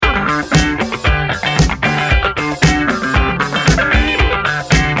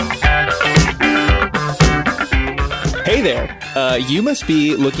there. You must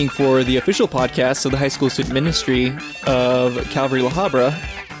be looking for the official podcast of the High School Student Ministry of Calvary La Habra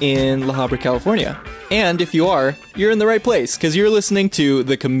in La Habra, California. And if you are, you're in the right place because you're listening to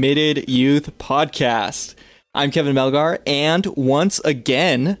the Committed Youth Podcast. I'm Kevin Melgar, and once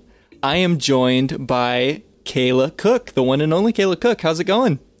again, I am joined by Kayla Cook, the one and only Kayla Cook. How's it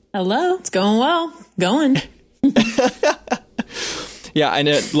going? Hello. It's going well. Going. Yeah,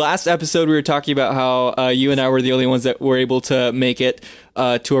 and last episode we were talking about how you and I were the only ones that were able to make it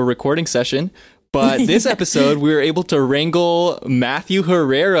to a recording session. But this episode, we were able to wrangle Matthew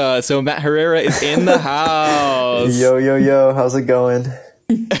Herrera. So Matt Herrera is in the house. Yo, how's it going?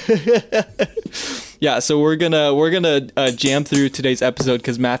 Yeah, so we're gonna jam through today's episode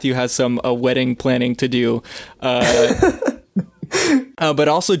because Matthew has some wedding planning to do. But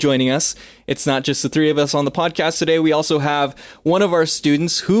also joining us, it's not just the three of us on the podcast today. We also have one of our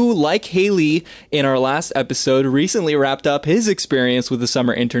students who, like Haley in our last episode, recently wrapped up his experience with the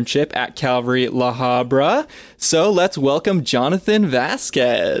summer internship at Calvary La Habra. So let's welcome Jonathan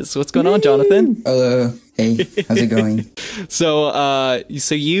Vasquez. What's going on, Jonathan? Hello. Hey, how's it going? So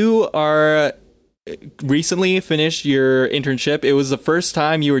you are recently finished your internship. It was the first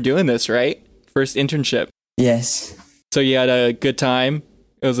time you were doing this, right? First internship. Yes. So you had a good time?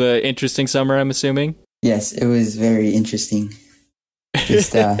 It was an interesting summer, I'm assuming? Yes, it was very interesting.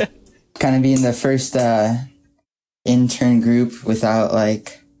 Just kind of being the first intern group without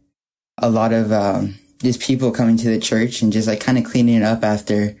like a lot of just people coming to the church and just like kind of cleaning it up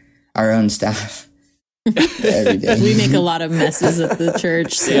after our own staff every day. We make a lot of messes at the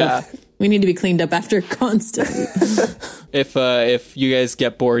church, so Yeah. we need to be cleaned up after constantly. If you guys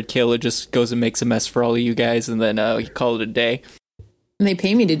get bored, Kayla just goes and makes a mess for all of you guys, and then we call it a day. And they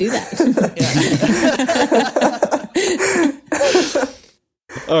pay me to do that.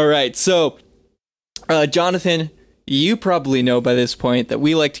 All right, so Jonathan, you probably know by this point that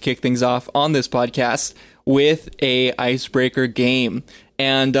we like to kick things off on this podcast with a icebreaker game.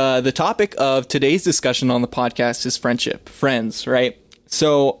 And the topic of today's discussion on the podcast is friendship, friends, right?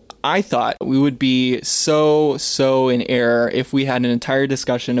 So I thought we would be so in error if we had an entire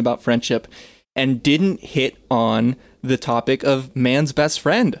discussion about friendship and didn't hit on the topic of man's best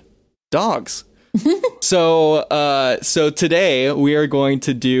friend, dogs. So today we are going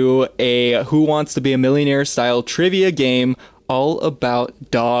to do a Who Wants to Be a Millionaire style trivia game all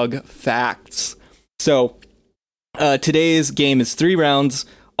about dog facts. So today's game is 3 rounds,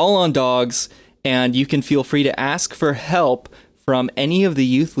 all on dogs, and you can feel free to ask for help from any of the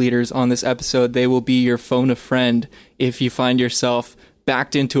youth leaders on this episode. They will be your phone a friend if you find yourself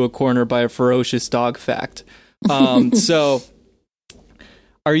backed into a corner by a ferocious dog fact. So,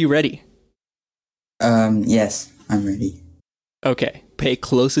 are you ready? Yes, I'm ready. Okay, pay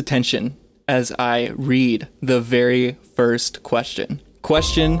close attention as I read the very first question.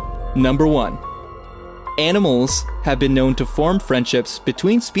 Question number 1. Animals have been known to form friendships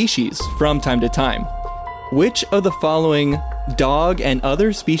between species from time to time. Which of the following dog and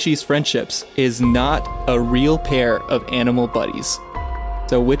other species friendships is not a real pair of animal buddies?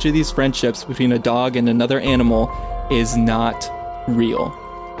 So which of these friendships between a dog and another animal is not real?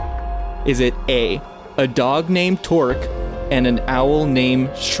 Is it A, a dog named Torque and an owl named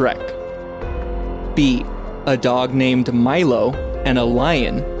Shrek? B, a dog named Milo and a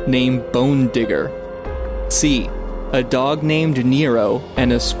lion named Bone Digger? C, a dog named Nero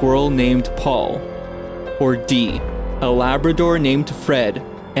and a squirrel named Paul? Or D, a Labrador named Fred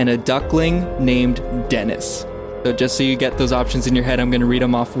and a duckling named Dennis? So just so you get those options in your head, I'm going to read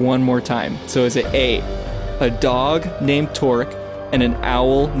them off one more time. So is it A, a dog named Torque and an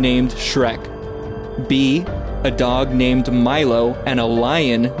owl named Shrek? B, a dog named Milo and a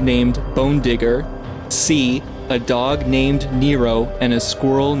lion named Bone Digger? C, a dog named Nero and a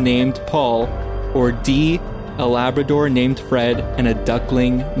squirrel named Paul? Or D, a Labrador named Fred and a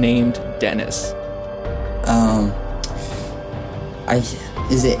duckling named Dennis?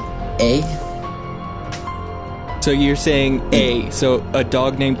 Is it A? So you're saying A, so a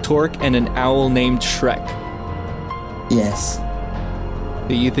dog named Torque and an owl named Shrek. Yes.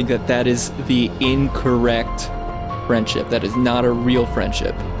 Do you think that that is the incorrect friendship? That is not a real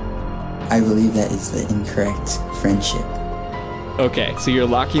friendship? I believe that is the incorrect friendship. Okay, so you're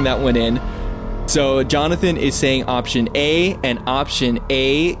locking that one in. So Jonathan is saying option A, and option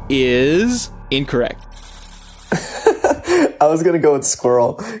A is incorrect. I was going to go with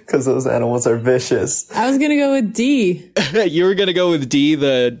squirrel because those animals are vicious. I was going to go with D. You were going to go with D,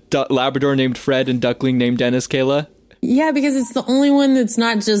 the Labrador named Fred and duckling named Dennis, Kayla? Yeah, because it's the only one that's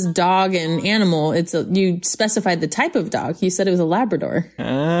not just dog and animal. You specified the type of dog. You said it was a Labrador.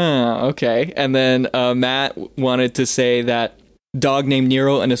 Ah, okay. And then Matt wanted to say that dog named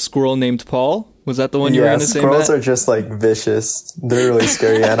Nero and a squirrel named Paul. Was that the one you were going to say, Matt? Squirrels are just like vicious. They're really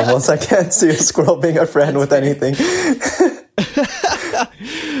scary animals. I can't see a squirrel being a friend with anything.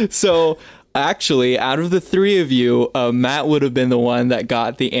 So actually, out of the three of you, Matt would have been the one that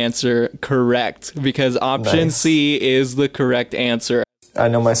got the answer correct, because option C is the correct answer. I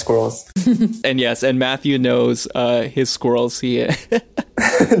know my squirrels. And yes, and Matthew knows his squirrels.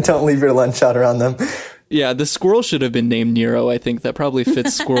 Don't leave your lunch out around them. Yeah, the squirrel should have been named Nero. I think that probably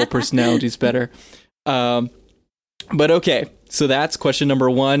fits squirrel personalities better. But okay, so that's question number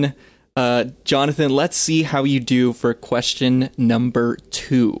 1. Jonathan, let's see how you do for question number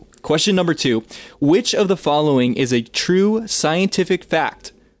 2. Question number 2. Which of the following is a true scientific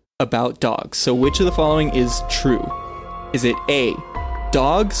fact about dogs? So which of the following is true? Is it A,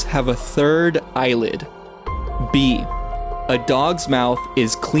 dogs have a third eyelid? B, a dog's mouth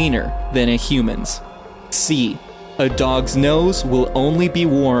is cleaner than a human's? C, a dog's nose will only be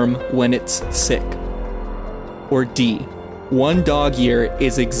warm when it's sick? Or D, 1 dog year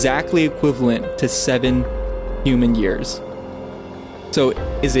is exactly equivalent to 7 human years? So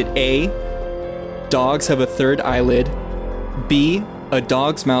is it A, dogs have a third eyelid? B, a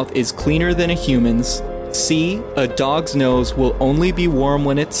dog's mouth is cleaner than a human's? C, a dog's nose will only be warm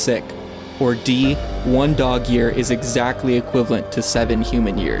when it's sick? Or D, 1 dog year is exactly equivalent to 7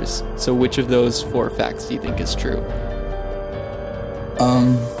 human years? So which of those 4 facts do you think is true?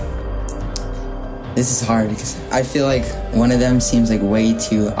 This is hard because I feel like one of them seems like way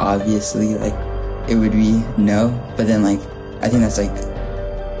too obviously like it would be no, but then like I think that's like,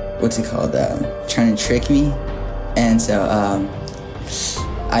 what's it called? Trying to trick me. And so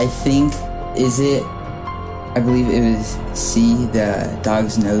I think, I believe it was C, the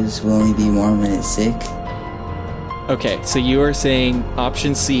dog's nose will only be warm when it's sick. Okay, so you are saying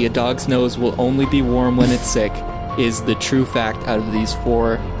option C, a dog's nose will only be warm when it's sick, is the true fact out of these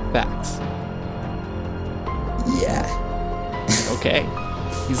 4 facts. Yeah. Okay.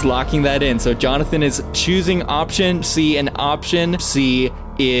 He's locking that in. So Jonathan is choosing option C, and option C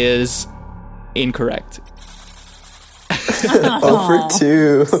is incorrect. 0 for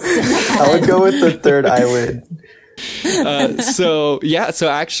 2. I would go with the third eyelid. So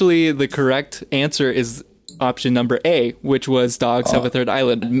actually the correct answer is option number A, which was dogs have a third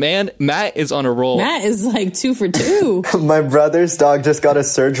eyelid. Man, Matt is on a roll. Matt is like 2 for 2. My brother's dog just got a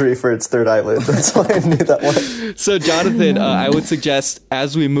surgery for its third eyelid. That's why I knew that one. So Jonathan, I would suggest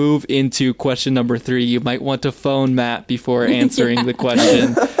as we move into question number 3, you might want to phone Matt before answering the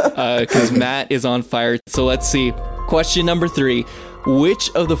question, because Matt is on fire. So let's see. Question number 3. Which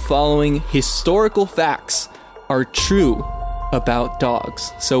of the following historical facts are true about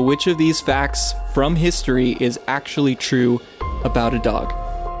dogs? So which of these facts from history is actually true about a dog?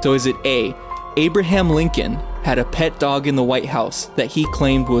 So is it A, Abraham Lincoln had a pet dog in the White House that he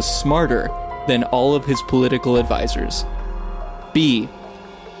claimed was smarter than all of his political advisors? B,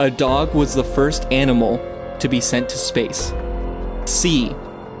 a dog was the first animal to be sent to space? C,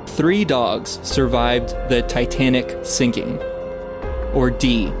 3 dogs survived the Titanic sinking? Or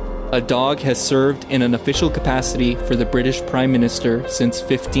D, a dog has served in an official capacity for the British Prime Minister since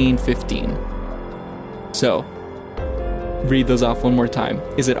 1515. So, read those off one more time.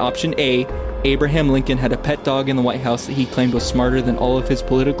 Is it option A, Abraham Lincoln had a pet dog in the White House that he claimed was smarter than all of his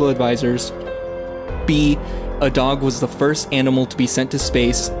political advisors? B, a dog was the first animal to be sent to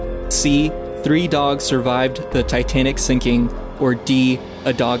space? C, 3 dogs survived the Titanic sinking? Or D,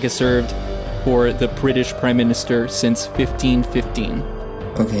 a dog has served for the British Prime Minister since 1515?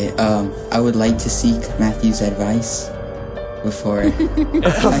 Okay, I would like to seek Matthew's advice before.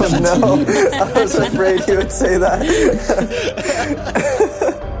 Oh no, I was afraid he would say that.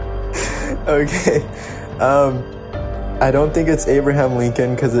 Okay, I don't think it's Abraham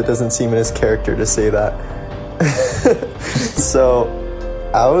Lincoln because it doesn't seem in his character to say that. So,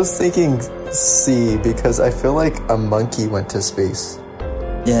 I was thinking C because I feel like a monkey went to space.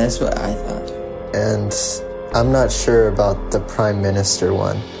 Yeah, that's what I thought. And I'm not sure about the Prime Minister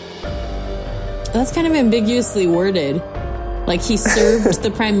one. That's kind of ambiguously worded. Like he served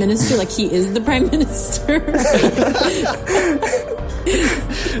the Prime Minister, like he is the Prime Minister.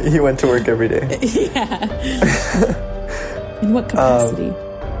 He went to work every day. Yeah. In what capacity?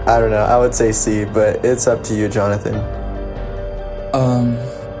 I don't know. I would say C, but it's up to you, Jonathan.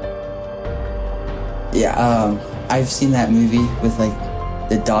 I've seen that movie with like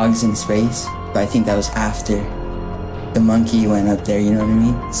the dogs in space, but I think that was after the monkey went up there, you know what I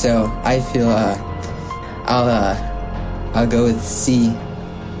mean? So I feel I'll I'll go with C.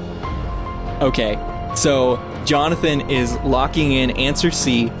 Okay, so Jonathan is locking in answer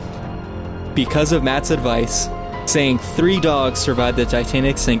C because of Matt's advice, saying 3 dogs survived the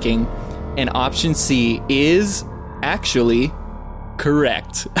Titanic sinking, and option C is actually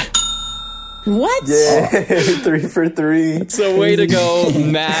correct. What? Yeah, 3 for 3. So way to go.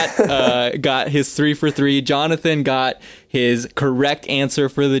 Matt got his 3 for 3. Jonathan got his correct answer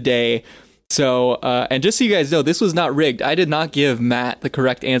for the day. So, and just so you guys know, this was not rigged. I did not give Matt the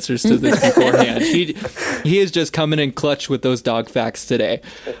correct answers to this beforehand. He is just coming in clutch with those dog facts today.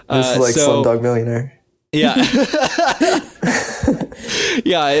 This is like Slumdog Millionaire. Yeah.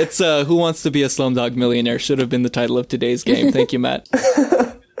 Yeah, it's Who Wants to Be a Slumdog Millionaire should have been the title of today's game. Thank you, Matt.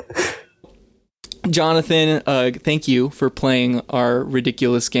 Jonathan, thank you for playing our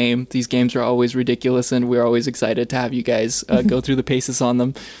ridiculous game. These games are always ridiculous, and we're always excited to have you guys go through the paces on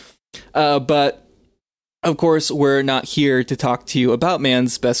them. But, of course, we're not here to talk to you about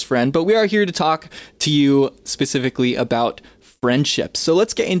man's best friend, but we are here to talk to you specifically about friendships. So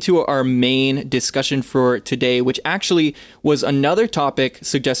let's get into our main discussion for today, which actually was another topic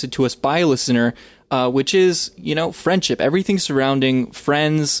suggested to us by a listener, which is, friendship. Everything surrounding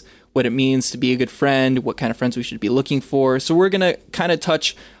friends, what it means to be a good friend, what kind of friends we should be looking for. So we're going to kind of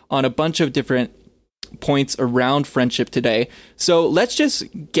touch on a bunch of different points around friendship today. So let's just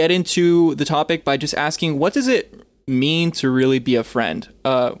get into the topic by just asking, what does it mean to really be a friend?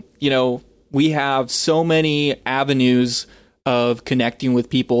 We have so many avenues of connecting with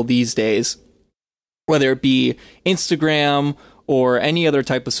people these days, whether it be Instagram or any other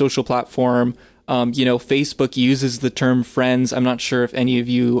type of social platform. Facebook uses the term friends. I'm not sure if any of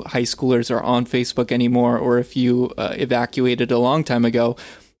you high schoolers are on Facebook anymore, or if you evacuated a long time ago.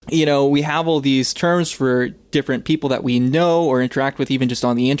 We have all these terms for different people that we know or interact with, even just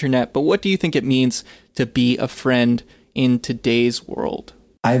on the internet. But what do you think it means to be a friend in today's world?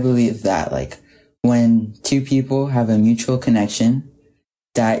 I believe that, when 2 people have a mutual connection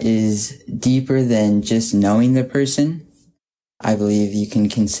that is deeper than just knowing the person, I believe you can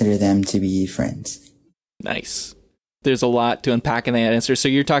consider them to be friends. Nice. There's a lot to unpack in that answer. So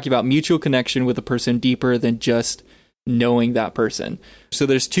you're talking about mutual connection with a person deeper than just knowing that person. So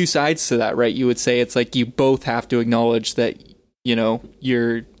there's 2 sides to that, right? You would say it's like you both have to acknowledge that,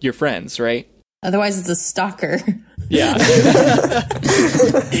 you're friends, right? Otherwise, it's a stalker. Yeah.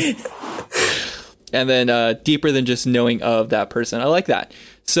 And then deeper than just knowing of that person. I like that.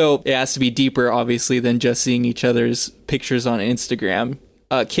 So it has to be deeper, obviously, than just seeing each other's pictures on Instagram.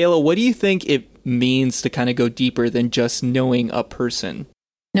 Kayla, what do you think it means to kind of go deeper than just knowing a person?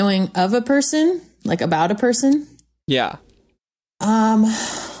 Knowing of a person? Like about a person? Yeah.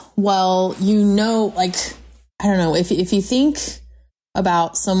 Well, I don't know, if you think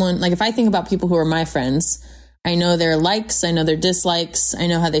about someone, if I think about people who are my friends, I know their likes, I know their dislikes, I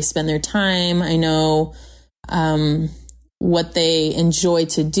know how they spend their time, I know what they enjoy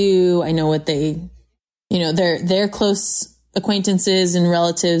to do, I know what they, their close acquaintances and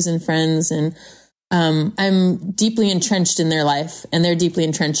relatives and friends, and I'm deeply entrenched in their life and they're deeply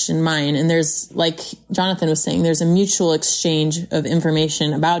entrenched in mine. And there's, like Jonathan was saying, there's a mutual exchange of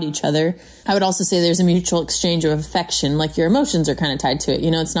information about each other. I would also say there's a mutual exchange of affection, like your emotions are kind of tied to it.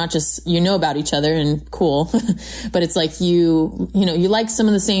 It's not just, about each other and cool, but it's like you like some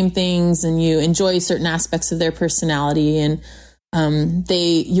of the same things and you enjoy certain aspects of their personality, and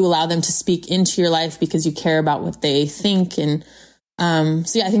you allow them to speak into your life because you care about what they think. And I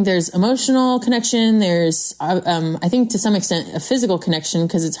think there's emotional connection. There's, I think to some extent, a physical connection,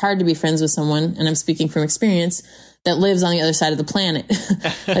 because it's hard to be friends with someone, and I'm speaking from experience, that lives on the other side of the planet.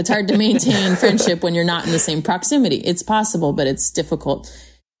 It's hard to maintain friendship when you're not in the same proximity. It's possible, but it's difficult.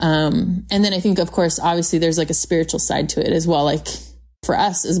 And then I think, of course, obviously there's a spiritual side to it as well. Like for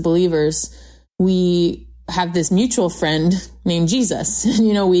us as believers, we have this mutual friend named Jesus.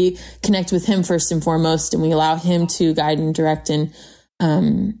 We connect with him first and foremost, and we allow him to guide and direct and,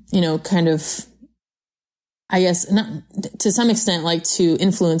 kind of, I guess, not to some extent, to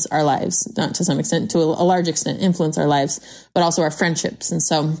influence our lives, not to some extent, to a large extent, influence our lives, but also our friendships. And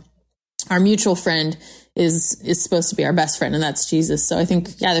so our mutual friend is supposed to be our best friend, and that's Jesus. So I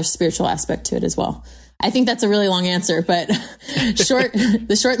think, there's a spiritual aspect to it as well. I think that's a really long answer, but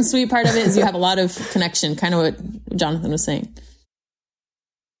the short and sweet part of it is you have a lot of connection, kind of what Jonathan was saying.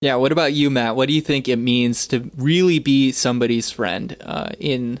 Yeah. What about you, Matt? What do you think it means to really be somebody's friend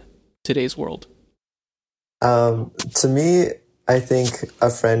in today's world? To me, I think a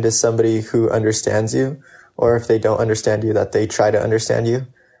friend is somebody who understands you, or if they don't understand you, that they try to understand you.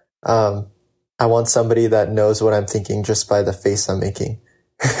 I want somebody that knows what I'm thinking just by the face I'm making.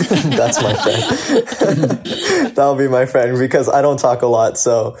 That's my friend. That'll be my friend because I don't talk a lot.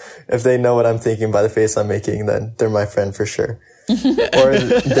 So if they know what I'm thinking by the face I'm making, then they're my friend for sure. Or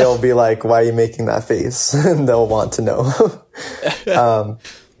they'll be like, why are you making that face? And they'll want to know.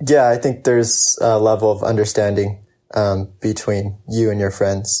 Yeah, I think there's a level of understanding between you and your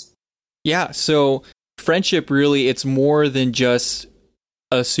friends. Yeah, so friendship really, it's more than just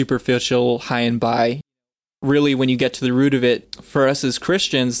a superficial high and by. Really, when you get to the root of it, for us as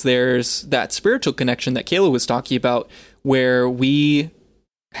Christians, there's that spiritual connection that Kayla was talking about, where we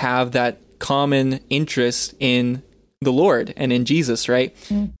have that common interest in the Lord and in Jesus, right?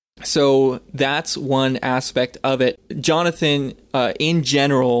 Mm. So that's one aspect of it. Jonathan, in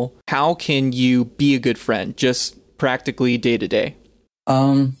general, how can you be a good friend, just practically day to day?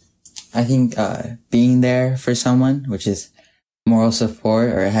 I think being there for someone, which is moral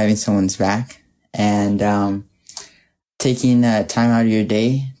support or having someone's back, and taking time out of your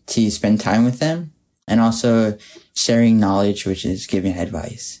day to spend time with them, and also sharing knowledge, which is giving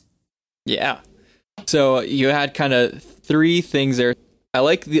advice. Yeah. So you had kind of three things there. I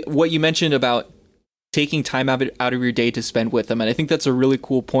like what you mentioned about taking time out of your day to spend with them. And I think that's a really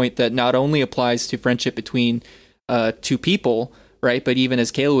cool point that not only applies to friendship between two people, right? But even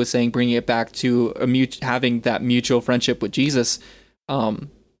as Kayla was saying, bringing it back to having that mutual friendship with Jesus.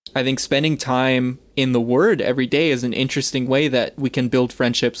 I think spending time in the Word every day is an interesting way that we can build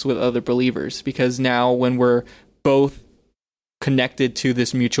friendships with other believers. Because now when we're both connected to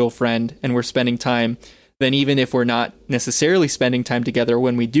this mutual friend and we're spending time, then even if we're not necessarily spending time together,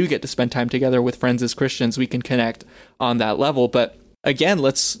 when we do get to spend time together with friends as Christians, we can connect on that level. But again,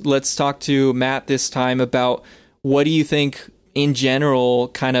 let's talk to Matt this time about what do you think in general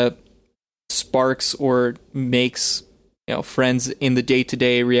kind of sparks or makes, you know, friends in the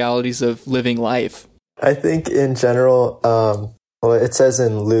day-to-day realities of living life? I think in general, well, it says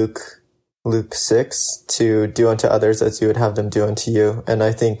in Luke 6 to do unto others as you would have them do unto you. And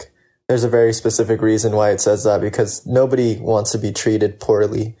I think there's a very specific reason why it says that, because nobody wants to be treated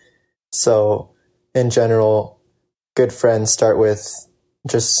poorly. So in general, good friends start with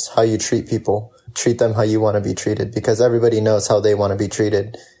just how you treat people. Treat them how you want to be treated, because everybody knows how they want to be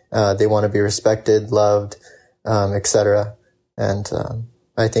treated. They want to be respected, loved, etc. And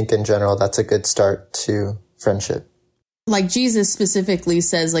I think in general, that's a good start to friendship. Like Jesus specifically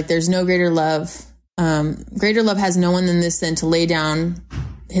says, like, there's no greater love. Greater love has no one than this, than to lay down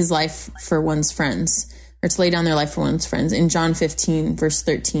his life for one's friends, or to lay down their life for one's friends, in John 15, verse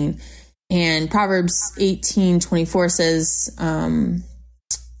 13. And Proverbs 18:24 says,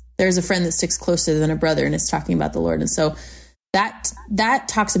 there's a friend that sticks closer than a brother, and it's talking about the Lord. And so that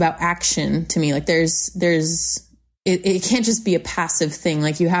talks about action to me. Like it can't just be a passive thing.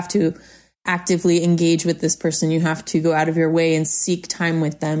 Like, you have to actively engage with this person. You have to go out of your way and seek time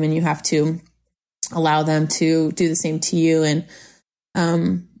with them, and you have to allow them to do the same to you. And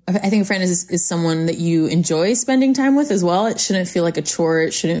I think a friend is someone that you enjoy spending time with as well. It shouldn't feel like a chore.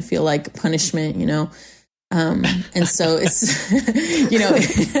 It shouldn't feel like punishment, you know? And so it's, you know,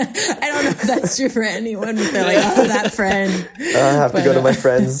 I don't know if that's true for anyone, but they're like, oh, that friend. I have to go to my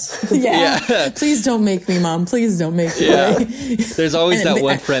friends. Yeah. Please don't make me, Mom. Please don't make me. Yeah. There's always that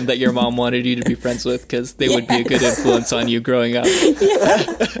one friend that your mom wanted you to be friends with because they would be a good influence on you growing up.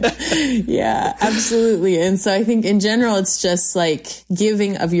 Yeah, absolutely. And so I think in general, it's just like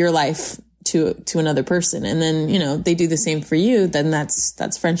giving of your life to another person. And then, you know, they do the same for you, then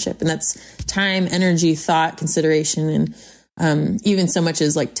that's friendship. And that's time, energy, thought, consideration, and even so much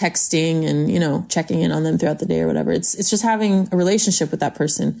as like texting and, you know, checking in on them throughout the day or whatever. It's just having a relationship with that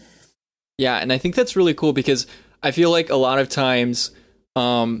person. Yeah. And I think that's really cool because I feel like a lot of times,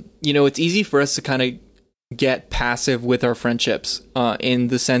 you know, it's easy for us to kind of get passive with our friendships, in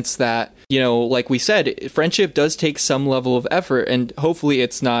the sense that, you know, like we said, friendship does take some level of effort, and hopefully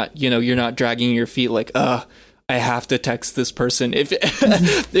it's not, you know, you're not dragging your feet like, I have to text this person. If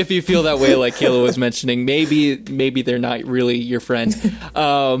if you feel that way, like Kayla was mentioning, maybe they're not really your friend.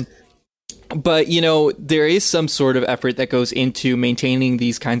 But, you know, there is some sort of effort that goes into maintaining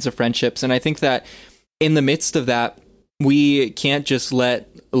these kinds of friendships. And I think that in the midst of that, we can't just let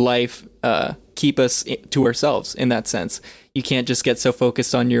life keep us to ourselves in that sense. You can't just get so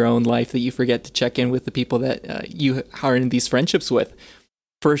focused on your own life that you forget to check in with the people that you are in these friendships with.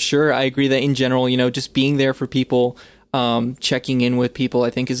 For sure, I agree that in general, you know, just being there for people, checking in with people, I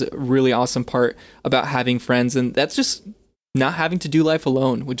think is a really awesome part about having friends. And that's just not having to do life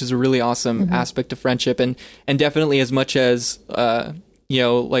alone, which is a really awesome aspect of friendship. And definitely as much as, you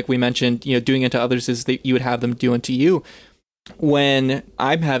know, like we mentioned, you know, doing unto others is that you would have them do unto you. When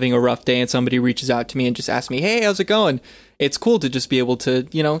I'm having a rough day and somebody reaches out to me and just asks me, hey, how's it going? it's cool to just be able to,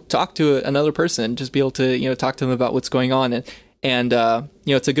 talk to another person, just be able to, talk to them about what's going on. And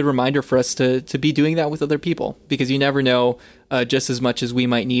it's a good reminder for us to be doing that with other people, because you never know, just as much as we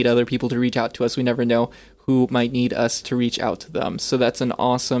might need other people to reach out to us, we never know who might need us to reach out to them. So that's an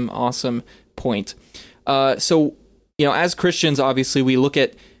awesome, awesome point. So, as Christians, obviously we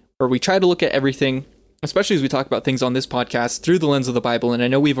try to look at everything, especially as we talk about things on this podcast, through the lens of the Bible. And I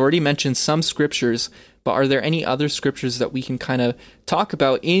know we've already mentioned some scriptures, but are there any other scriptures that we can kind of talk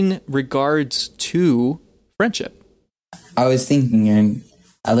about in regards to friendship? I was thinking, and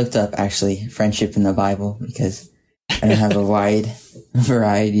I looked up actually friendship in the Bible, because I don't have a wide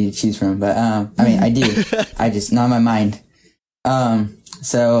variety to choose from. But I do. I just, not in my mind.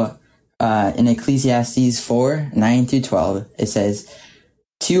 So in Ecclesiastes 4:9-12, it says,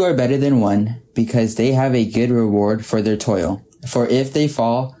 "Two are better than one, because they have a good reward for their toil. For if they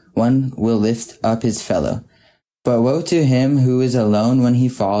fall, one will lift up his fellow. But woe to him who is alone when he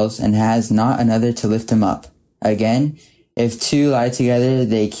falls, and has not another to lift him up. Again, if two lie together,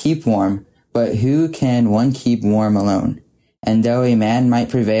 they keep warm. But who can one keep warm alone? And though a man might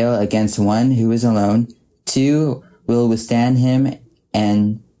prevail against one who is alone, two will withstand him,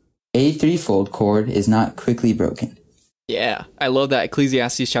 and a threefold cord is not quickly broken." Yeah, I love that.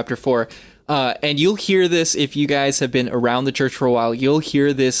 Ecclesiastes chapter 4. And you'll hear this if you guys have been around the church for a while. You'll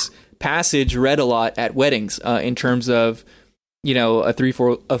hear this passage read a lot at weddings in terms of, a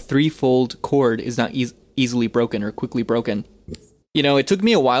threefold cord is not easily broken or quickly broken. It took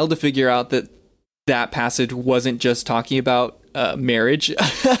me a while to figure out that passage wasn't just talking about marriage,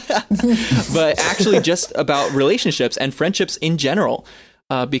 but actually just about relationships and friendships in general.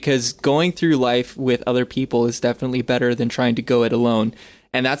 Because going through life with other people is definitely better than trying to go it alone.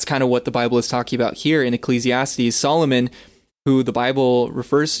 And that's kind of what the Bible is talking about here in Ecclesiastes. Solomon, who the Bible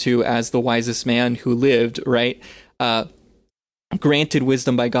refers to as the wisest man who lived, right? Granted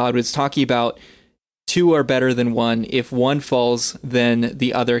wisdom by God, was talking about two are better than one. If one falls, then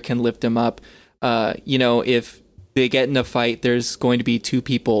the other can lift him up. If they get in a fight, there's going to be two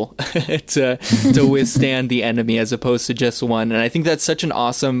people to withstand the enemy as opposed to just one. And I think that's such an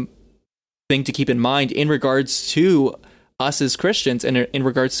awesome thing to keep in mind in regards to us as Christians and in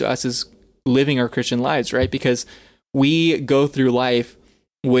regards to us as living our Christian lives, right? Because we go through life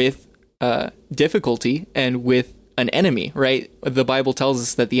with difficulty and with an enemy, right? The Bible tells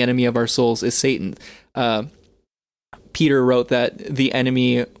us that the enemy of our souls is Satan. Peter wrote that the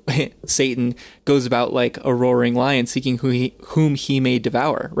enemy, Satan, goes about like a roaring lion seeking whom he may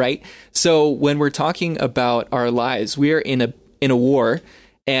devour, right? So when we're talking about our lives, we are in a war,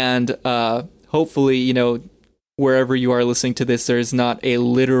 and hopefully, wherever you are listening to this, there's not a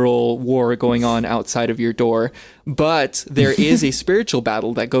literal war going on outside of your door, but there is a spiritual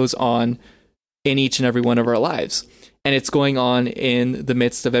battle that goes on in each and every one of our lives, and it's going on in the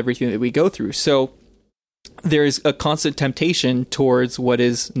midst of everything that we go through. So there's a constant temptation towards what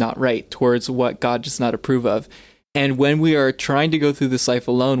is not right, towards what God does not approve of. And when we are trying to go through this life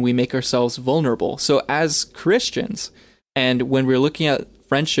alone, we make ourselves vulnerable. So as Christians, and when we're looking at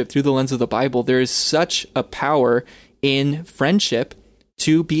friendship through the lens of the Bible, there is such a power in friendship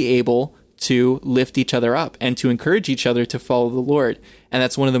to be able to lift each other up and to encourage each other to follow the Lord. And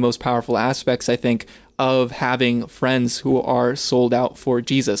that's one of the most powerful aspects, I think, of having friends who are sold out for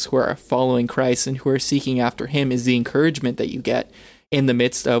Jesus, who are following Christ and who are seeking after him, is the encouragement that you get in the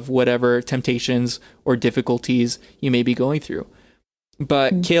midst of whatever temptations or difficulties you may be going through.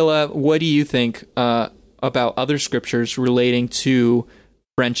 But Kayla, what do you think about other scriptures relating to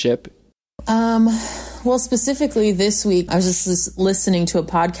friendship? Well, specifically this week, I was just listening to a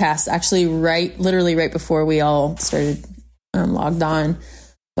podcast, actually literally right before we all started logged on.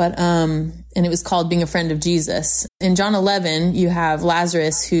 But, and it was called Being a Friend of Jesus. In John 11, you have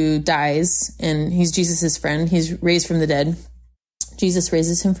Lazarus who dies, and he's Jesus's friend. He's raised from the dead. Jesus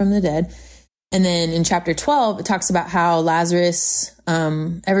raises him from the dead. And then in chapter 12, it talks about how Lazarus,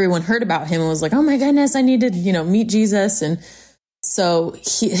 everyone heard about him and was like, oh my goodness, I need to, meet Jesus. And so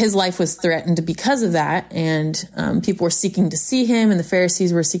his life was threatened because of that. And people were seeking to see him, and the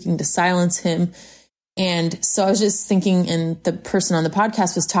Pharisees were seeking to silence him. And so I was just thinking, and the person on the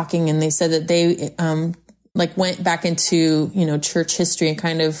podcast was talking, and they said that they went back into, church history and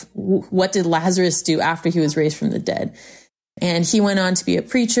kind of what did Lazarus do after he was raised from the dead? And he went on to be a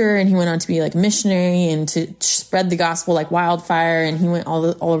preacher, and he went on to be like a missionary and to spread the gospel like wildfire. And he went all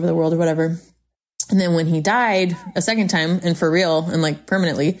over the world or whatever. And then when he died a second time, and for real and like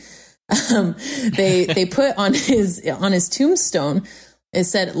permanently, they put on his tombstone it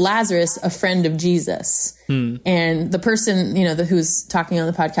said Lazarus, a friend of Jesus. And the person, who's talking on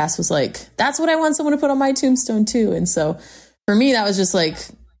the podcast was like, that's what I want someone to put on my tombstone too. And so for me, that was just like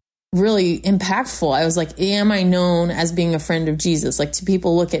really impactful. I was like, am I known as being a friend of Jesus? Like, do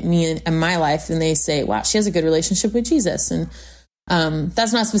people look at me and my life and they say, wow, she has a good relationship with Jesus? And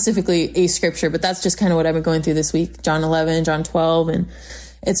that's not specifically a scripture, but that's just kind of what I've been going through this week. John 11, John 12. And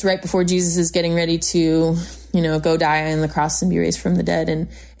it's right before Jesus is getting ready to, go die on the cross and be raised from the dead.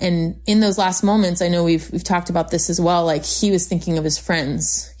 And in those last moments, I know we've talked about this as well. Like, he was thinking of his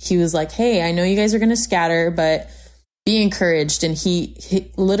friends. He was like, hey, I know you guys are going to scatter, but be encouraged. And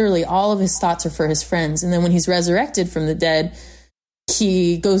he literally, all of his thoughts are for his friends. And then when he's resurrected from the dead,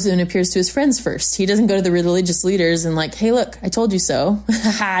 he goes and appears to his friends first. He doesn't go to the religious leaders and like, hey, look, I told you so.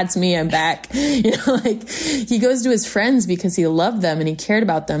 It's me. I'm back. He goes to his friends because he loved them and he cared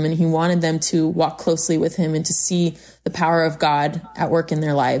about them and he wanted them to walk closely with him and to see the power of God at work in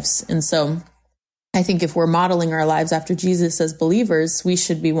their lives. And so I think if we're modeling our lives after Jesus as believers, we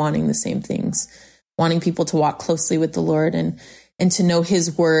should be wanting the same things, wanting people to walk closely with the Lord and to know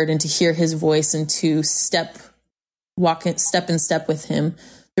his word and to hear his voice and to walk step in step with him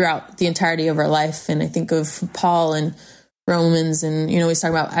throughout the entirety of our life. And I think of Paul and Romans and, he's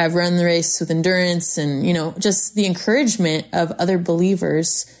talking about, I've run the race with endurance and, just the encouragement of other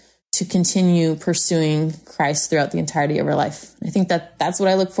believers to continue pursuing Christ throughout the entirety of our life. I think that's what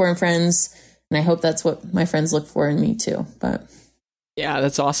I look for in friends. And I hope that's what my friends look for in me too. But yeah,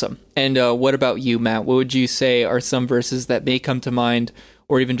 that's awesome. And what about you, Matt? What would you say are some verses that may come to mind,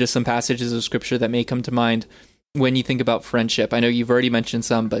 or even just some passages of scripture that may come to mind when you think about friendship? I know you've already mentioned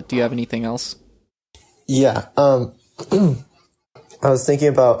some, but do you have anything else? Yeah. I was thinking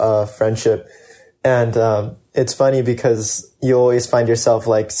about friendship, and it's funny because you always find yourself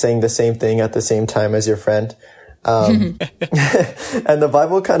like saying the same thing at the same time as your friend. And the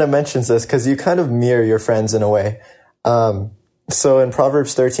Bible kind of mentions this because you kind of mirror your friends in a way. So in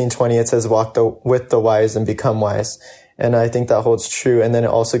Proverbs 13:20, it says, walk with the wise and become wise. And I think that holds true. And then it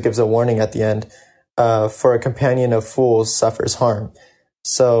also gives a warning at the end. For a companion of fools suffers harm.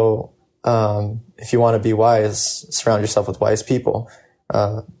 So if you want to be wise, surround yourself with wise people.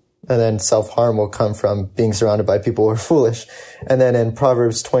 And then self-harm will come from being surrounded by people who are foolish. And then in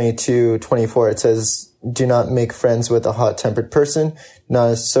Proverbs 22:24, it says, do not make friends with a hot-tempered person, not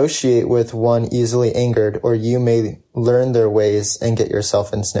associate with one easily angered, or you may learn their ways and get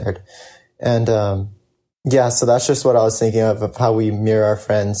yourself ensnared. And so that's just what I was thinking of how we mirror our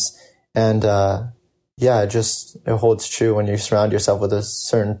friends. And it holds true. When you surround yourself with a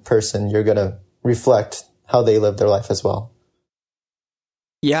certain person, you're going to reflect how they live their life as well.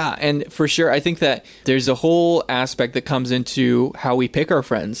 Yeah, and for sure, I think that there's a whole aspect that comes into how we pick our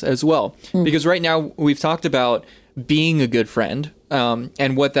friends as well. Because right now, we've talked about being a good friend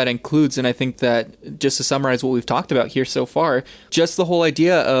and what that includes. And I think that, just to summarize what we've talked about here so far, just the whole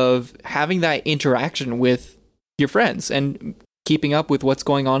idea of having that interaction with your friends and keeping up with what's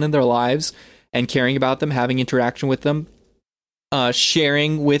going on in their lives and caring about them, having interaction with them,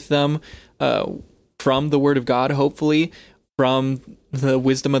 sharing with them from the Word of God, hopefully, from the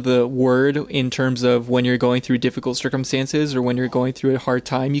wisdom of the Word in terms of when you're going through difficult circumstances or when you're going through a hard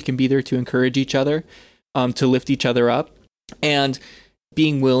time, you can be there to encourage each other, to lift each other up, and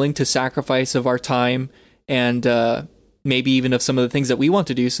being willing to sacrifice of our time and maybe even of some of the things that we want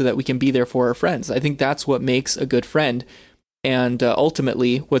to do so that we can be there for our friends. I think that's what makes a good friend. And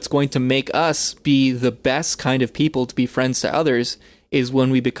ultimately, what's going to make us be the best kind of people to be friends to others is when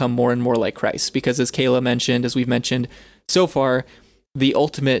we become more and more like Christ. Because as Kayla mentioned, as we've mentioned so far, the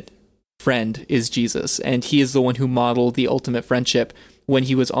ultimate friend is Jesus. And he is the one who modeled the ultimate friendship when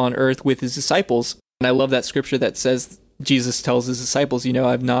he was on earth with his disciples. And I love that scripture that says, Jesus tells his disciples,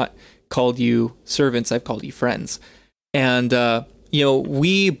 I've not called you servants, I've called you friends. And,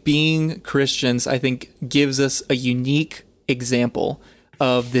 we being Christians, I think, gives us a unique example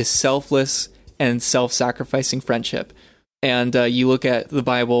of this selfless and self-sacrificing friendship. And you look at the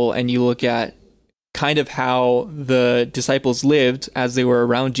Bible and you look at kind of how the disciples lived as they were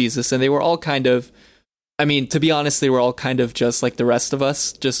around Jesus, and they were all kind of, to be honest, they were all kind of just like the rest of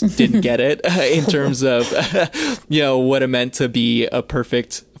us, just didn't get it in terms of, what it meant to be a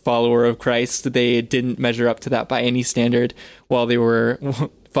perfect follower of Christ. They didn't measure up to that by any standard while they were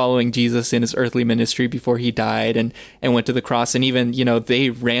following Jesus in his earthly ministry before he died and went to the cross. And even, they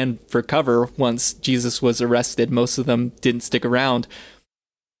ran for cover once Jesus was arrested. Most of them didn't stick around.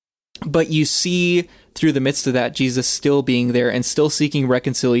 But you see through the midst of that, Jesus still being there and still seeking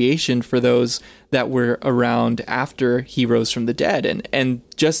reconciliation for those that were around after he rose from the dead. And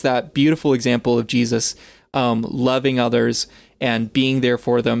just that beautiful example of Jesus loving others and being there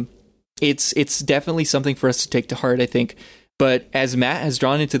for them. It's definitely something for us to take to heart, I think. But as Matt has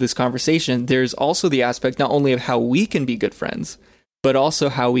drawn into this conversation, there's also the aspect not only of how we can be good friends, but also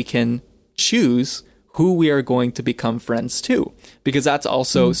how we can choose who we are going to become friends to, because that's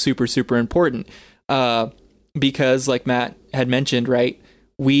also super, super important. Because like Matt had mentioned, right,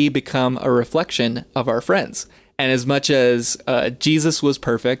 we become a reflection of our friends. And as much as Jesus was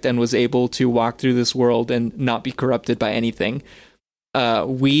perfect and was able to walk through this world and not be corrupted by anything,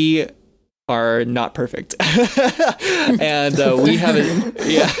 we are not perfect. And we have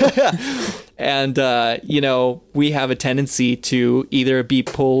and we have a tendency to either be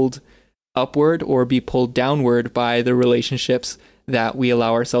pulled upward or be pulled downward by the relationships that we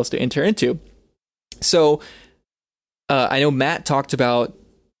allow ourselves to enter into. So I know Matt talked about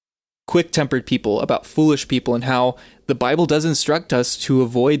quick-tempered people, about foolish people, and how the Bible does instruct us to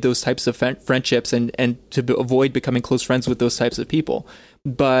avoid those types of friendships and to avoid becoming close friends with those types of people.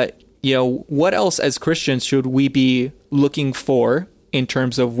 But what else as Christians should we be looking for in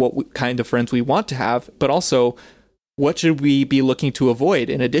terms of what kind of friends we want to have, but also what should we be looking to avoid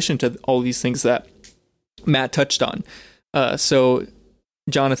in addition to all these things that Matt touched on? So,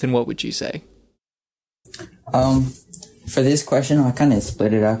 Jonathan, what would you say? For this question, I'll kind of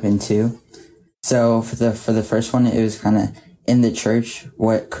split it up in two. So for the first one, it was kind of in the church,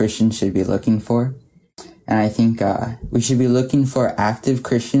 what Christians should be looking for. And I think we should be looking for active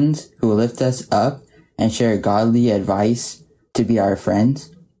Christians who will lift us up and share godly advice to be our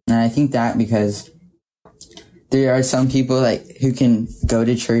friends. And I think that because there are some people who can go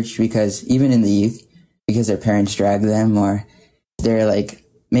to church because even in the youth, because their parents drag them, or they're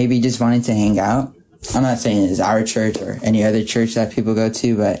maybe just wanting to hang out. I'm not saying it's our church or any other church that people go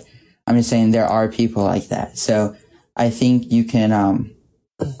to, but I'm just saying there are people like that. So I think you can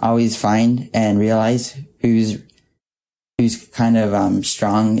always find and realize who's kind of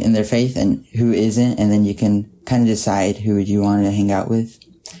strong in their faith and who isn't, and then you can kind of decide who would you want to hang out with.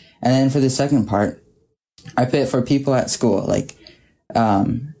 And then for the second part, I put for people at school,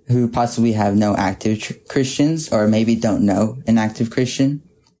 who possibly have no active Christians, or maybe don't know an active Christian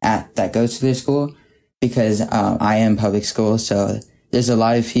that goes to their school, because I am public school, so there's a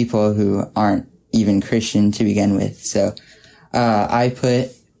lot of people who aren't even Christian to begin with. So I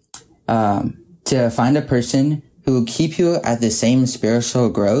put to find a person who will keep you at the same spiritual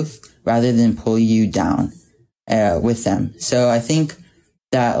growth rather than pull you down with them. So I think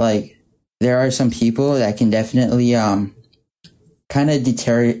that there are some people that can definitely kind of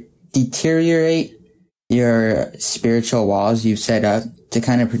deteriorate your spiritual walls you've set up to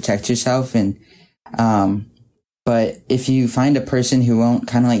kind of protect yourself. And but if you find a person who won't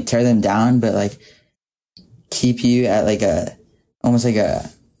kind of tear them down, but keep you at almost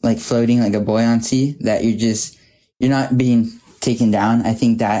floating, like a buoyancy, that you're not being taken down, I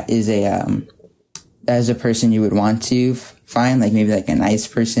think that is a person you would want to find, maybe a nice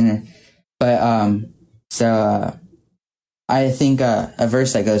person. So I think a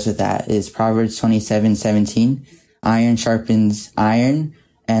verse that goes with that is Proverbs 27:17. Iron sharpens iron,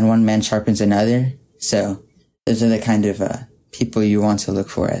 and one man sharpens another. So those are the kind of people you want to look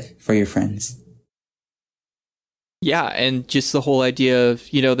for your friends. Yeah, and just the whole idea of,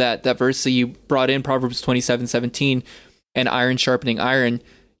 that verse that you brought in, Proverbs 27:17, and iron sharpening iron.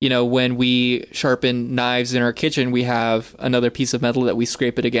 When we sharpen knives in our kitchen, we have another piece of metal that we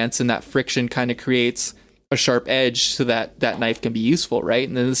scrape it against, and that friction kind of creates a sharp edge so that that knife can be useful, right?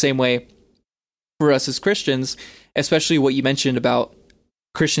 And in the same way, for us as Christians, especially what you mentioned about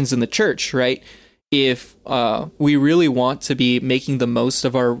Christians in the church, right? If we really want to be making the most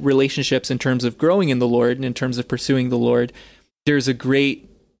of our relationships in terms of growing in the Lord and in terms of pursuing the Lord, there's a great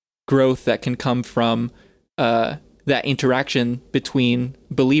growth that can come from that interaction between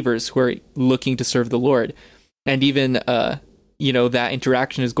believers who are looking to serve the Lord. And even, that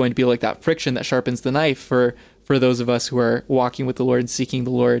interaction is going to be like that friction that sharpens the knife for those of us who are walking with the Lord and seeking the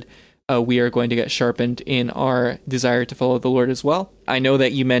Lord. We are going to get sharpened in our desire to follow the Lord as well. I know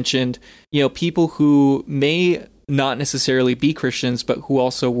that you mentioned, people who may not necessarily be Christians, but who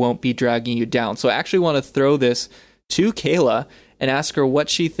also won't be dragging you down. So I actually want to throw this to Kayla and ask her what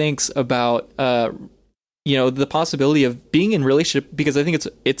she thinks about, the possibility of being in a relationship, because I think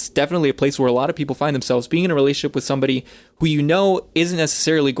it's definitely a place where a lot of people find themselves, being in a relationship with somebody who isn't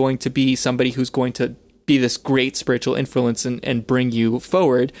necessarily going to be somebody who's going to be this great spiritual influence and bring you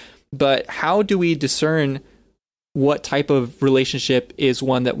forward. But how do we discern what type of relationship is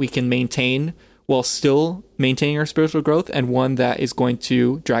one that we can maintain while still maintaining our spiritual growth, and one that is going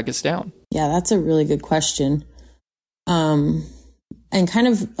to drag us down? Yeah, that's a really good question. and kind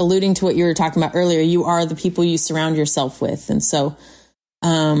of alluding to what you were talking about earlier, you are the people you surround yourself with. And so,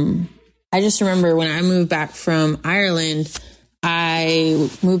 I just remember when I moved back from Ireland, I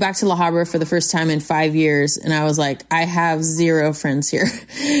moved back to La Habra for the first time in 5 years. And I was like, I have 0 friends here.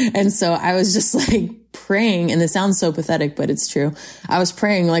 And so I was just like praying, and this sounds so pathetic, but it's true. I was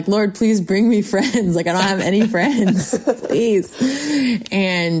praying like, Lord, please bring me friends. Like, I don't have any friends, please.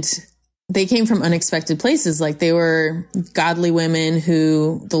 And they came from unexpected places. Like, they were godly women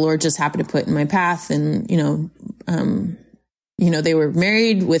who the Lord just happened to put in my path. And, they were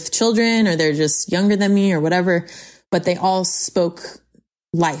married with children, or they're just younger than me or whatever, but they all spoke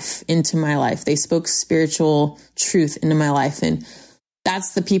life into my life. They spoke spiritual truth into my life. And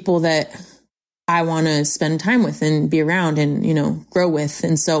that's the people that I want to spend time with and be around and, grow with.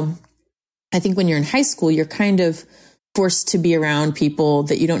 And so I think when you're in high school, you're kind of forced to be around people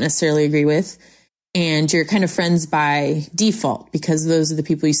that you don't necessarily agree with. And you're kind of friends by default because those are the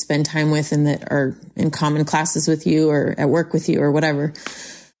people you spend time with and that are in common classes with you or at work with you or whatever.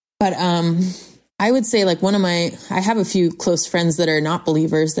 But I would say like I have a few close friends that are not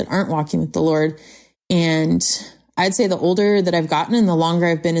believers, that aren't walking with the Lord. And I'd say the older that I've gotten and the longer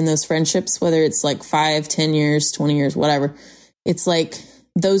I've been in those friendships, whether it's like 5, 10 years, 20 years, whatever, it's like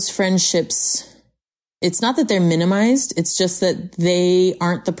those friendships, it's not that they're minimized. It's just that they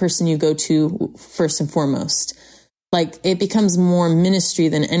aren't the person you go to first and foremost. Like, it becomes more ministry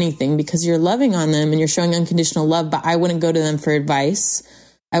than anything because you're loving on them and you're showing unconditional love, but I wouldn't go to them for advice.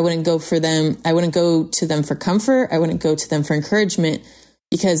 I wouldn't go to them for comfort. I wouldn't go to them for encouragement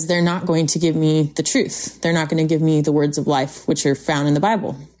because they're not going to give me the truth. They're not going to give me the words of life, which are found in the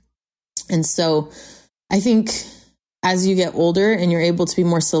Bible. And so I think as you get older and you're able to be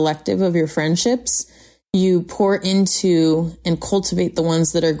more selective of your friendships, you pour into and cultivate the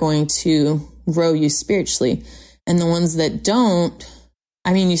ones that are going to grow you spiritually. And the ones that don't,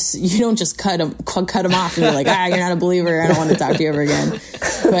 I mean, you don't just cut them off and be like, you're not a believer, I don't want to talk to you ever again.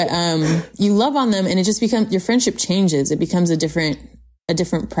 But you love on them, and it just becomes, your friendship changes. It becomes a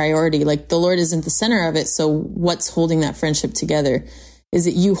different priority. Like, the Lord isn't the center of it. So what's holding that friendship together? Is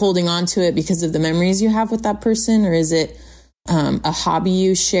it you holding on to it because of the memories you have with that person? Or is it a hobby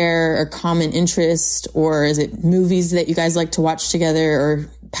you share, or common interest? Or is it movies that you guys like to watch together, or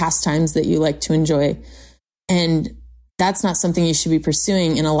pastimes that you like to enjoy? And that's not something you should be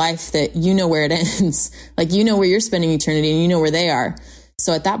pursuing in a life that you know where it ends. Like, you know where you're spending eternity and you know where they are.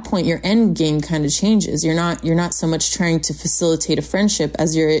 So at that point, your end game kind of changes. You're not so much trying to facilitate a friendship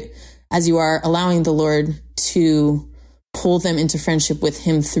as you are allowing the Lord to pull them into friendship with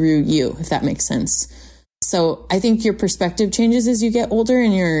him through you, if that makes sense. So I think your perspective changes as you get older,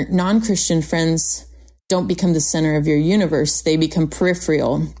 and your non-Christian friends don't become the center of your universe. They become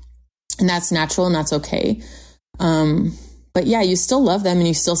peripheral, and that's natural and that's okay. But yeah, you still love them and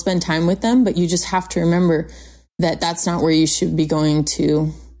you still spend time with them, but you just have to remember that that's not where you should be going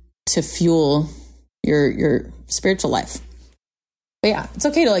to fuel your spiritual life. But yeah, it's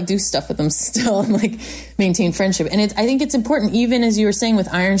okay to like do stuff with them still and like maintain friendship. And I think it's important, even as you were saying,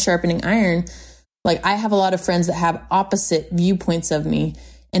 with iron sharpening iron. Like, I have a lot of friends that have opposite viewpoints of me.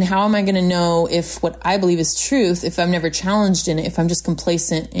 And how am I going to know if what I believe is truth if I'm never challenged in it, if I'm just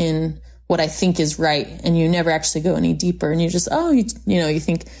complacent in what I think is right, and you never actually go any deeper, and you just, you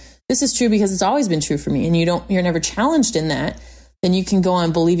think this is true because it's always been true for me, and you're never challenged in that, then you can go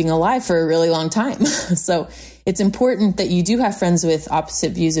on believing a lie for a really long time. So it's important that you do have friends with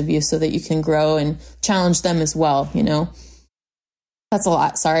opposite views of you so that you can grow and challenge them as well, That's a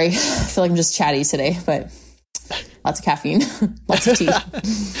lot. Sorry. I feel like I'm just chatty today, but lots of caffeine, lots of tea.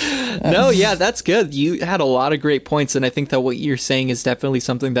 No, yeah, that's good. You had a lot of great points. And I think that what you're saying is definitely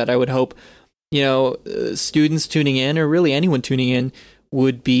something that I would hope, students tuning in, or really anyone tuning in,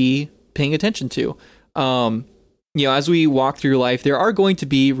 would be paying attention to. As we walk through life, there are going to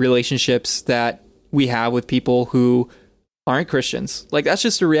be relationships that we have with people who aren't Christians. Like, that's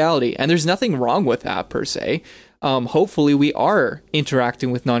just a reality. And there's nothing wrong with that per se. Hopefully we are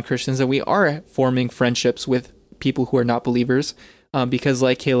interacting with non-Christians and we are forming friendships with people who are not believers, because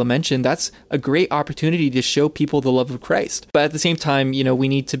like Kayla mentioned, that's a great opportunity to show people the love of Christ. But at the same time, we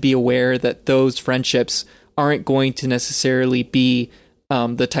need to be aware that those friendships aren't going to necessarily be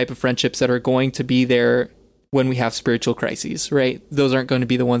the type of friendships that are going to be there when we have spiritual crises, right? Those aren't going to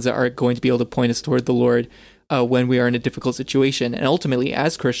be the ones that are going to be able to point us toward the Lord when we are in a difficult situation. And ultimately,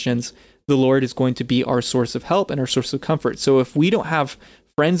 as Christians, the Lord is going to be our source of help and our source of comfort. So if we don't have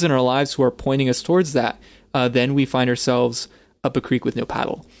friends in our lives who are pointing us towards that, then we find ourselves up a creek with no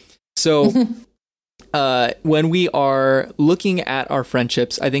paddle. So when we are looking at our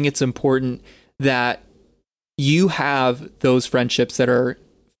friendships, I think it's important that you have those friendships that are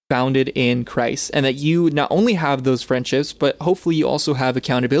founded in Christ, and that you not only have those friendships, but hopefully you also have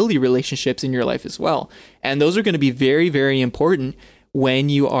accountability relationships in your life as well. And those are going to be very, very important when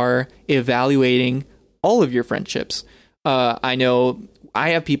you are evaluating all of your friendships. I know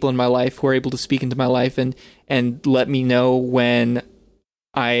I have people in my life who are able to speak into my life and let me know when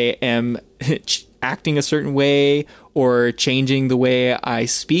I am acting a certain way or changing the way I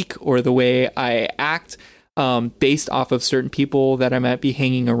speak or the way I act, based off of certain people that I might be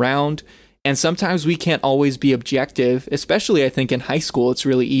hanging around. And sometimes we can't always be objective, especially I think in high school. It's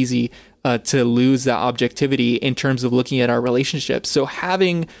really easy to lose that objectivity in terms of looking at our relationships. So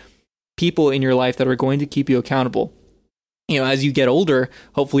having people in your life that are going to keep you accountable. As you get older,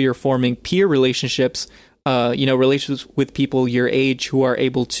 hopefully you're forming peer relationships, relationships with people your age who are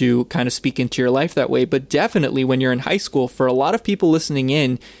able to kind of speak into your life that way. But definitely when you're in high school, for a lot of people listening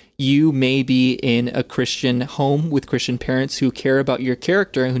in, you may be in a Christian home with Christian parents who care about your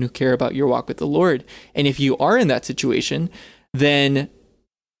character and who care about your walk with the Lord. And if you are in that situation, then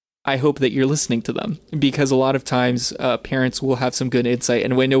I hope that you're listening to them, because a lot of times parents will have some good insight.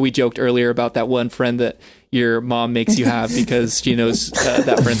 And I know we joked earlier about that one friend that your mom makes you have because she knows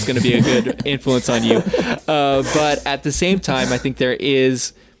that friend's going to be a good influence on you. But at the same time, I think there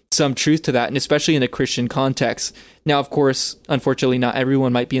is some truth to that, and especially in a Christian context. Now, of course, unfortunately, not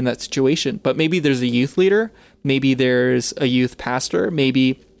everyone might be in that situation, but maybe there's a youth leader, maybe there's a youth pastor,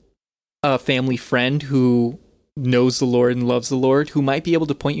 maybe a family friend who knows the Lord and loves the Lord, who might be able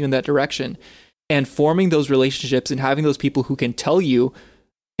to point you in that direction. And forming those relationships and having those people who can tell you,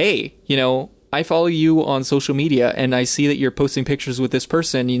 hey, I follow you on social media and I see that you're posting pictures with this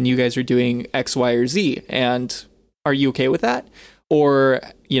person and you guys are doing X, Y, or Z. And are you okay with that? Or,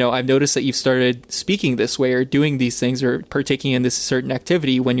 I've noticed that you've started speaking this way or doing these things or partaking in this certain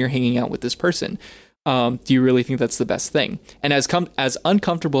activity when you're hanging out with this person. Do you really think that's the best thing? And as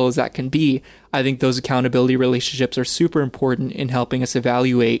uncomfortable as that can be, I think those accountability relationships are super important in helping us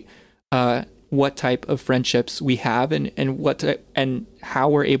evaluate what type of friendships we have and how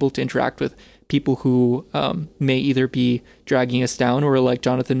we're able to interact with people who may either be dragging us down or, like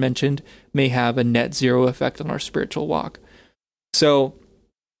Jonathan mentioned, may have a net zero effect on our spiritual walk. So,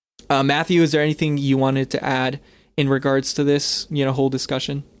 Matthew, is there anything you wanted to add in regards to this, whole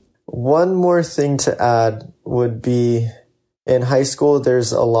discussion? One more thing to add would be in high school,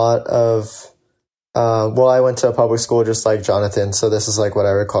 there's a lot of, I went to a public school just like Jonathan. So this is like what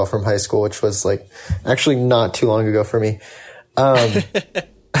I recall from high school, which was like actually not too long ago for me. I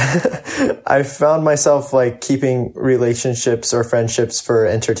found myself like keeping relationships or friendships for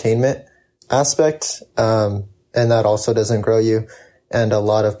entertainment aspect. And that also doesn't grow you. And a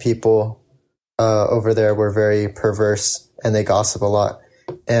lot of people over there were very perverse and they gossip a lot.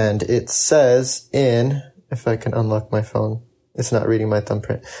 And it says if I can unlock my phone, it's not reading my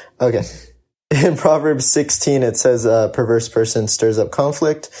thumbprint. Okay. In Proverbs 16, it says a perverse person stirs up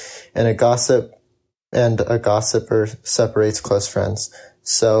conflict and a gossiper separates close friends.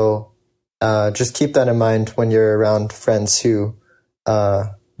 So just keep that in mind when you're around friends who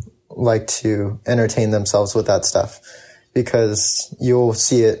like to entertain themselves with that stuff, because you'll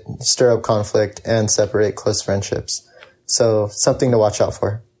see it stir up conflict and separate close friendships. So something to watch out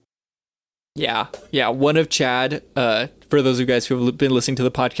for. Yeah. One of Chad, for those of you guys who have been listening to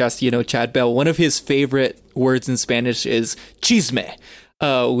the podcast, Chad Bell, one of his favorite words in Spanish is chisme,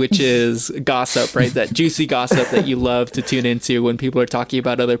 which is gossip, right? That juicy gossip that you love to tune into when people are talking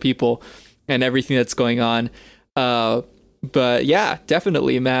about other people and everything that's going on. But yeah,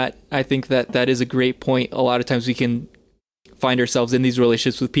 definitely, Matt. I think that is a great point. A lot of times we can find ourselves in these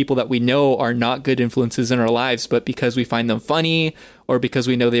relationships with people that we know are not good influences in our lives, but because we find them funny or because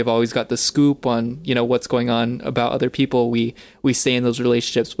we know they've always got the scoop on, what's going on about other people, we stay in those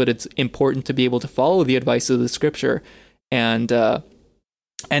relationships. But it's important to be able to follow the advice of the scripture and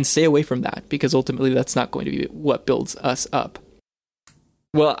stay away from that, because ultimately that's not going to be what builds us up.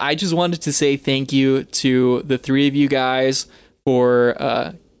 Well, I just wanted to say thank you to the three of you guys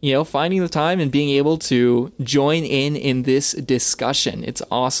for, finding the time and being able to join in this discussion. It's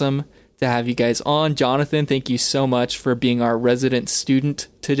awesome to have you guys on. Jonathan, thank you so much for being our resident student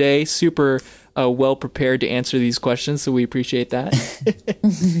today. Super well prepared to answer these questions, so we appreciate that.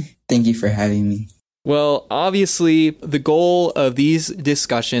 Thank you for having me. Well, obviously, the goal of these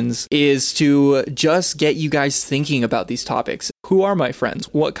discussions is to just get you guys thinking about these topics. Who are my friends?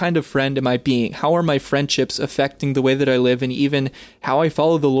 What kind of friend am I being? How are my friendships affecting the way that I live and even how I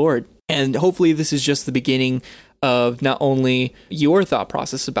follow the Lord? And hopefully this is just the beginning of not only your thought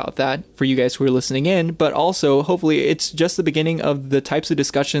process about that for you guys who are listening in, but also hopefully it's just the beginning of the types of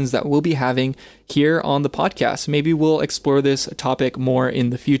discussions that we'll be having here on the podcast. Maybe we'll explore this topic more in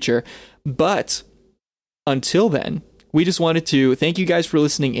the future. But until then, we just wanted to thank you guys for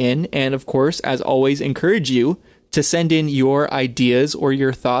listening in. And of course, as always, encourage you to send in your ideas or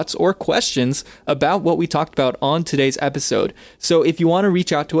your thoughts or questions about what we talked about on today's episode. So if you want to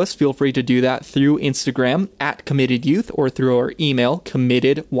reach out to us, feel free to do that through Instagram at Committed Youth or through our email,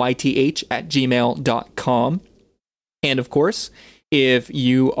 committedyth@gmail.com. And of course, if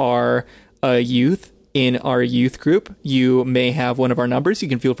you are a youth in our youth group, you may have one of our numbers. You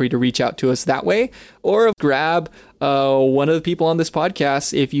can feel free to reach out to us that way, or grab one of the people on this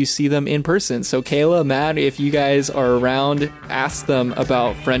podcast if you see them in person. So Kayla, Matt, if you guys are around, ask them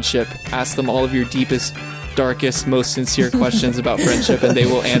about friendship. Ask them all of your deepest, darkest, most sincere questions about friendship, and they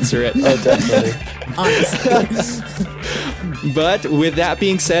will answer it. Oh, definitely. Honestly. But with that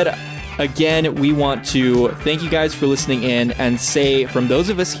being said, again, we want to thank you guys for listening in and say, from those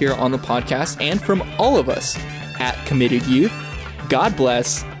of us here on the podcast and from all of us at Committed Youth, God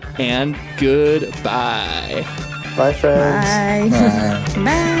bless and goodbye. Bye, friends. Bye. Bye.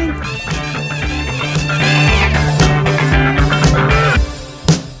 Bye.